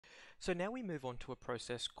So now we move on to a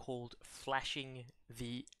process called flashing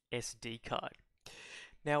the SD card.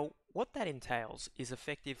 Now, what that entails is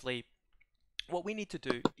effectively what we need to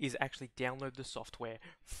do is actually download the software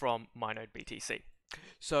from myNode BTC.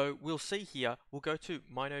 So we'll see here, we'll go to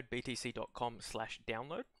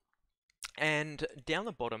mynodebtc.com/download, and down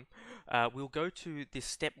the bottom we'll go to this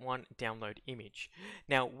step 1 download image.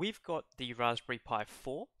 Now we've got the Raspberry Pi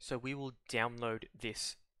 4, so we will download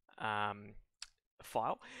this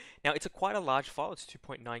file. Now it's quite a large file, it's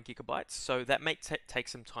 2.9 gigabytes, so that may take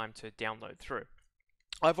some time to download through.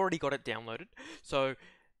 I've already got it downloaded, so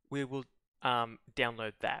we will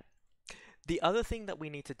download that. The other thing that we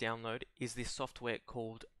need to download is this software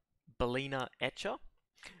called Balena Etcher.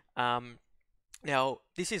 Now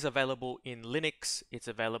this is available in Linux, it's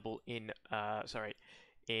available in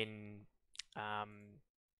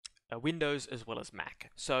Windows as well as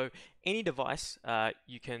Mac. So any device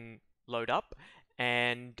you can load up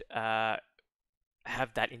and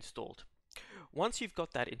have that installed. Once you've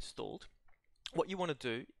got that installed, what you want to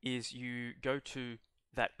do is you go to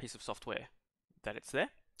that piece of software that it's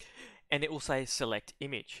there, and it will say select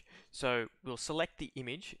image. So we'll select the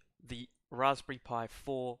image, the Raspberry Pi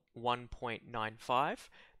 4 1.95.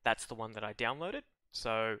 That's the one that I downloaded.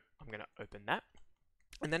 So I'm going to open that.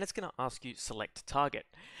 And then it's going to ask you select target.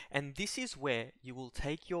 And this is where you will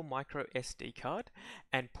take your micro SD card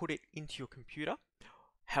and put it into your computer,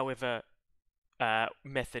 however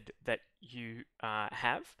method that you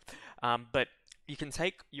have. But you can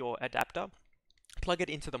take your adapter, plug it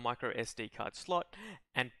into the micro SD card slot,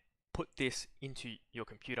 and put this into your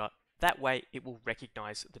computer. That way it will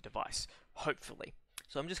recognize the device, hopefully.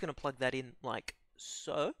 So I'm just going to plug that in like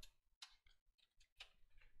so.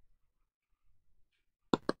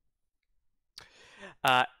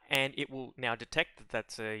 And it will now detect that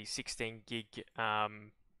that's a 16 gig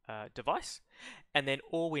device. And then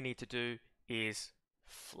all we need to do is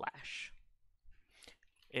flash.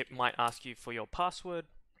 It might ask you for your password,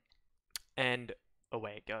 and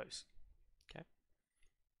away it goes. Okay.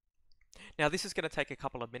 Now this is going to take a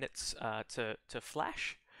couple of minutes to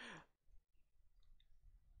flash.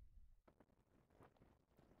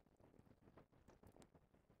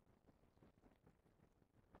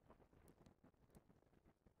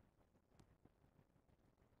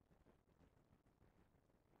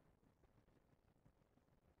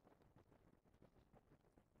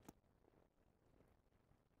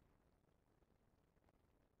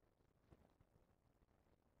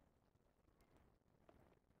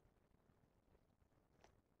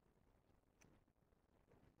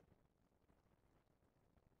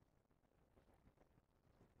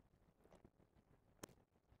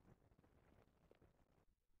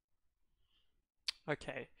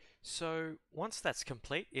 Okay, so once that's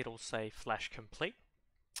complete, it'll say flash complete,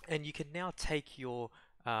 and you can now take your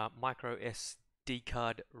micro SD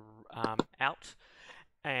card out,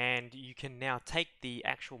 and you can now take the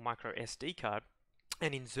actual micro SD card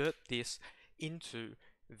and insert this into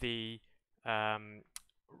the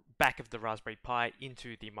back of the Raspberry Pi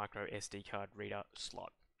into the micro SD card reader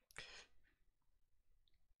slot.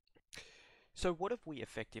 So what have we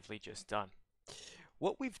effectively just done?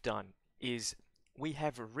 What we've done is we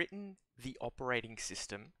have written the operating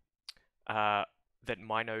system that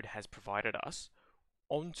myNode has provided us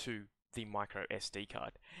onto the micro SD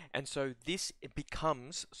card. And so this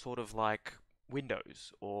becomes sort of like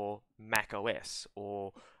Windows or Mac OS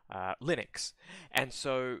or Linux. And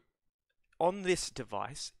so on this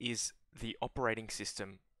device is the operating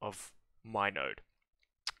system of myNode.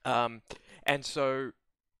 And so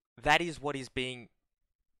that is what is being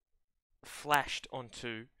flashed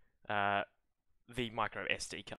onto the micro SD card.